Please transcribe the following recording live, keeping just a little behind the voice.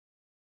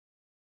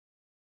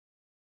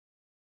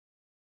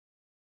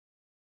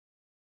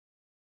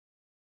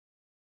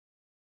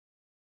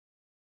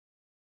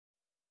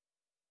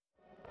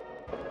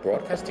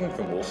Broadcasting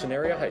from Wilson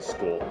Area High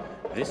School,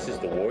 this is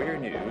the Warrior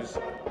News,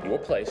 your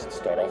place to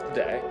start off the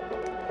day.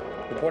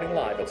 Reporting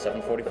live at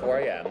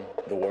 7:44 a.m.,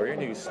 the Warrior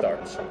News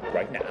starts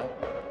right now.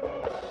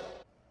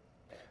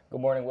 Good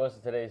morning,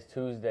 Wilson. Today is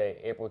Tuesday,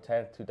 April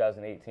 10th,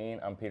 2018.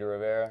 I'm Peter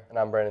Rivera. And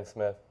I'm Brandon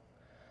Smith.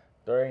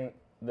 During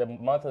the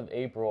month of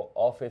April,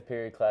 all fifth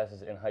period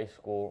classes in high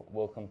school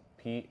will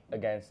compete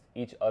against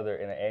each other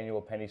in an annual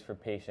Pennies for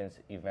Patients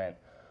event.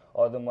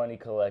 All the money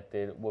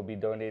collected will be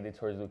donated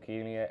towards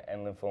Leukemia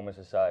and Lymphoma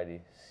Society.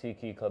 See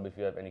Key Club if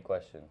you have any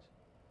questions.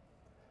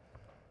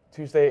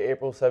 Tuesday,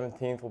 April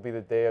 17th will be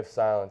the Day of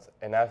Silence,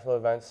 a national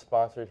event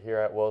sponsored here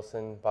at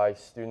Wilson by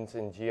students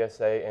in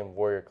GSA and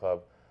Warrior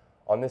Club.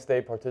 On this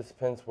day,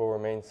 participants will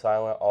remain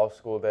silent all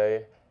school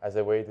day as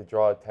a way to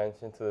draw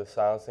attention to the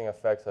silencing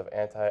effects of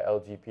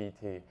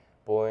anti-LGBT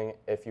bullying.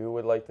 If you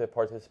would like to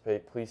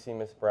participate, please see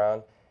Ms.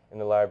 Brown in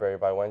the library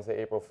by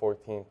Wednesday, April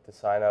 14th to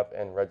sign up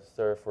and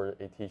register for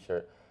a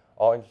t-shirt.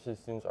 All interested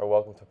students are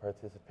welcome to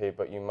participate,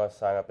 but you must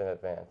sign up in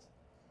advance.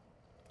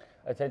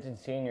 Attention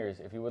seniors,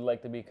 if you would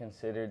like to be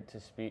considered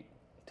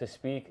to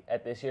speak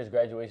at this year's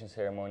graduation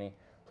ceremony,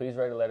 please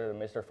write a letter to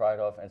Mr.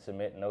 Friedhoff and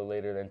submit no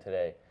later than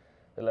today.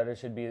 The letter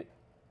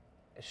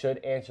should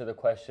answer the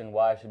question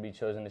why I should be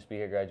chosen to speak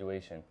at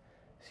graduation.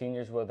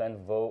 Seniors will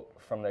then vote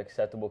from the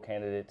acceptable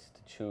candidates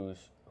to choose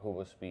who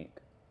will speak.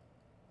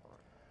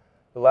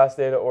 The last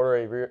day to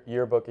order a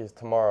yearbook is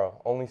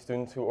tomorrow. Only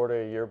students who order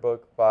a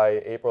yearbook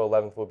by April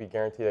 11th will be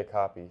guaranteed a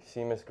copy.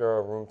 See Ms.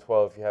 Gurrow, room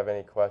 12, if you have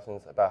any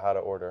questions about how to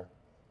order.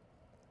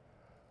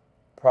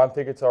 Prom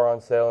tickets are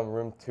on sale in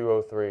room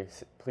 203.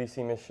 Please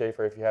see Ms.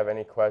 Schaefer if you have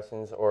any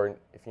questions or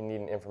if you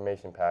need an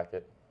information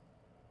packet.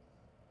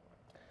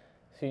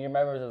 Senior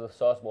members of the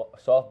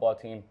softball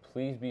team,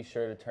 please be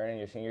sure to turn in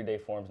your senior day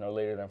forms no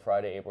later than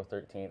Friday, April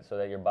 13th, so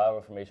that your bio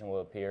information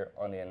will appear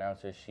on the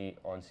announcer's sheet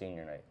on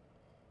senior night.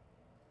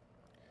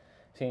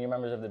 Senior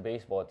members of the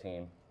baseball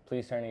team,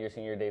 please turn in your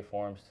senior day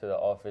forms to the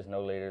office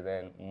no later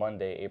than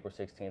Monday, April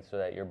 16th, so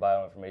that your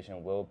bio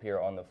information will appear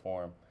on the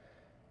form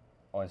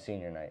on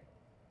senior night.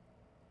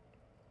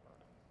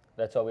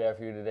 That's all we have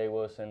for you today,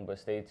 Wilson, but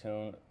stay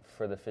tuned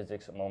for the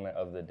physics moment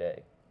of the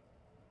day.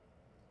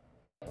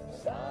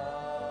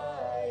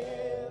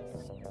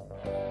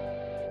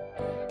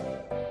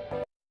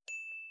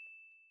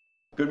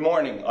 Good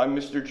morning, I'm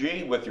Mr.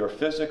 G with your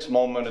physics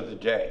moment of the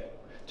day.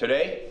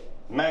 Today,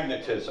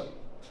 magnetism.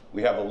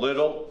 We have a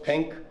little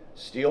pink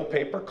steel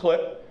paper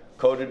clip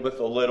coated with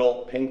a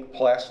little pink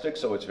plastic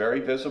so it's very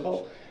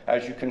visible.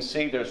 As you can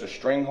see, there's a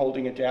string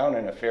holding it down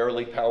and a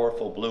fairly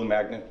powerful blue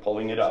magnet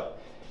pulling it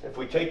up. If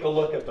we take a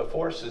look at the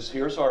forces,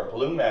 here's our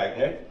blue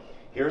magnet,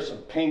 here's a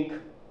pink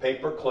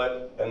paper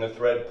clip and the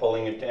thread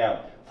pulling it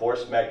down.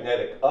 Force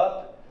magnetic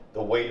up,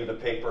 the weight of the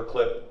paper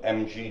clip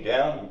mg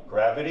down,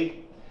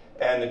 gravity,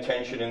 and the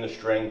tension in the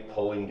string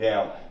pulling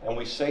down. And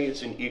we say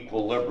it's in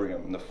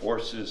equilibrium. The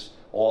forces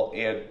all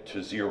add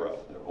to zero.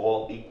 They're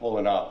all equal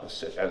and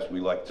opposite, as we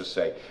like to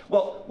say.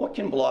 Well, what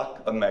can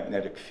block a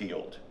magnetic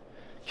field?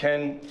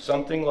 Can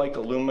something like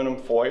aluminum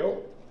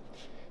foil?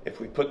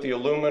 If we put the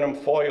aluminum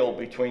foil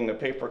between the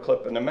paper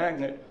clip and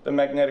the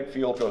magnetic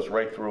field goes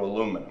right through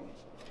aluminum.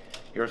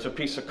 Here's a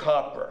piece of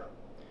copper.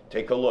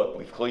 Take a look.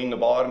 We've cleaned the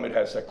bottom. It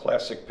has that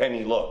classic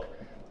penny look.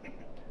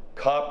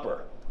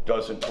 Copper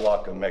doesn't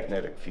block a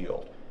magnetic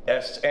field.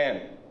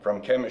 SN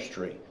from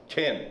chemistry.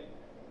 Tin.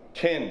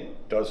 Tin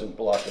doesn't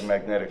block a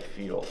magnetic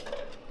field.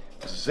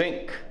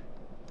 Zinc.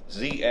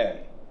 ZN.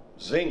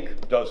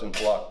 Zinc doesn't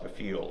block the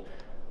field.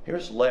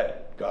 Here's lead,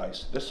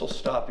 guys. This will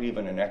stop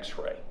even an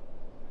X-ray.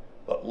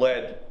 But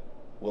lead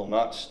will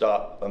not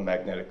stop a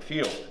magnetic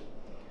field.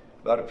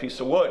 About a piece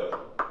of wood.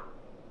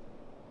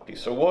 A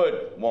piece of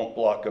wood won't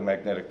block a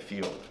magnetic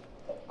field.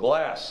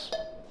 Glass.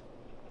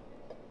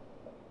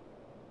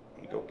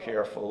 Let me go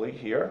carefully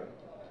here.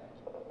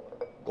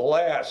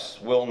 Glass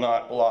will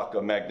not block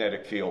a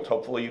magnetic field.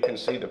 Hopefully you can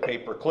see the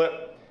paper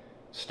clip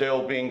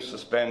still being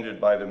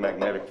suspended by the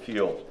magnetic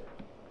field.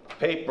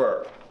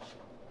 Paper.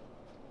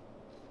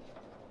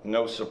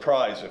 No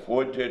surprise, if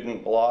wood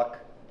didn't block,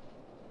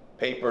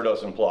 paper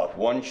doesn't block.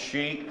 One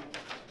sheet,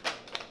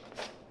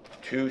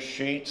 two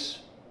sheets,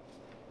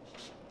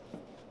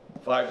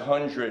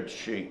 500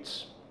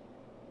 sheets.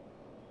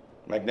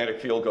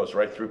 Magnetic field goes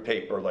right through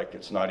paper like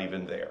it's not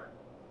even there.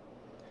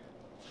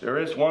 There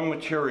is one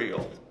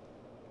material,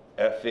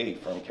 Fe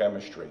from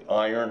chemistry,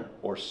 iron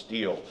or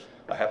steel.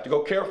 I have to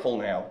go careful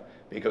now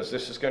because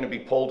this is going to be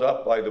pulled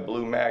up by the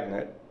blue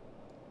magnet.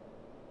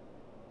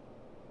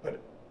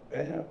 But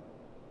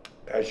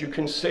as you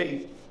can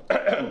see,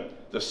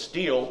 the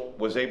steel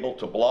was able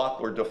to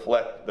block or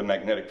deflect the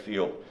magnetic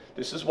field.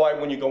 This is why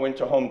when you go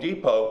into Home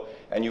Depot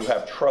and you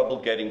have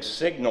trouble getting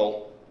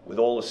signal with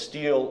all the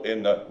steel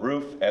in the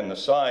roof and the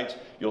sides,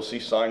 you'll see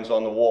signs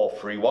on the wall,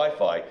 free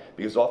Wi-Fi,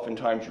 because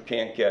oftentimes you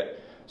can't get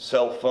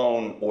cell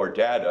phone or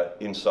data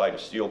inside a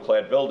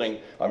steel-clad building.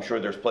 I'm sure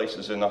there's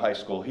places in the high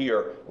school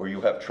here where you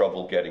have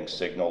trouble getting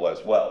signal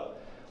as well.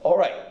 All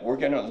right, we're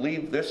going to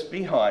leave this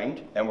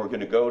behind and we're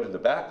going to go to the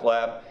back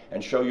lab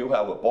and show you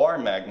how a bar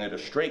magnet, a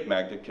straight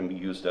magnet, can be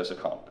used as a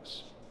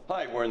compass.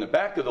 Hi, we're in the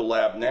back of the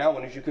lab now,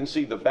 and as you can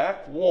see, the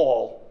back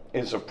wall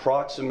is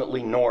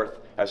approximately north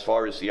as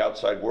far as the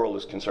outside world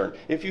is concerned.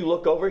 If you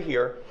look over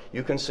here,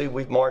 you can see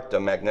we've marked a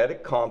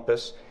magnetic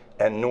compass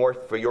and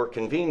north for your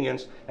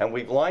convenience, and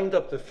we've lined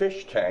up the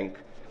fish tank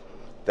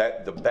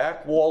that the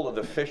back wall of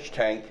the fish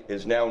tank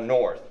is now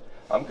north.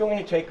 I'm going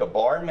to take a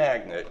bar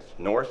magnet,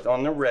 north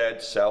on the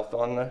red, south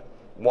on the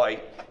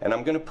white, and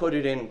I'm going to put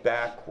it in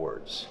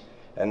backwards.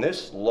 And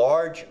this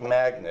large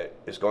magnet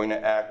is going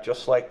to act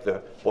just like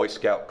the Boy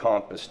Scout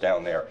compass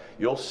down there.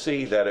 You'll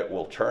see that it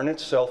will turn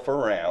itself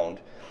around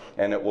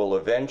and it will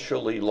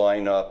eventually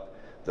line up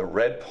the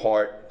red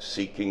part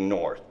seeking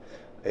north.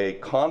 A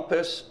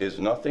compass is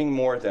nothing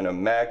more than a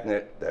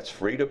magnet that's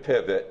free to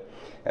pivot,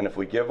 and if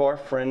we give our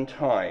friend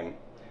time,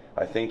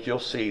 I think you'll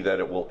see that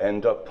it will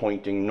end up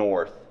pointing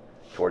north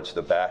towards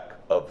the back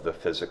of the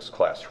physics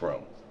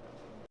classroom.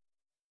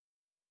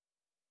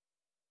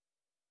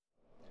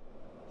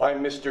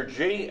 I'm Mr.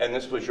 G, and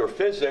this was your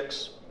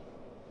physics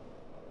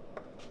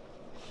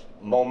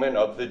moment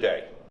of the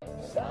day.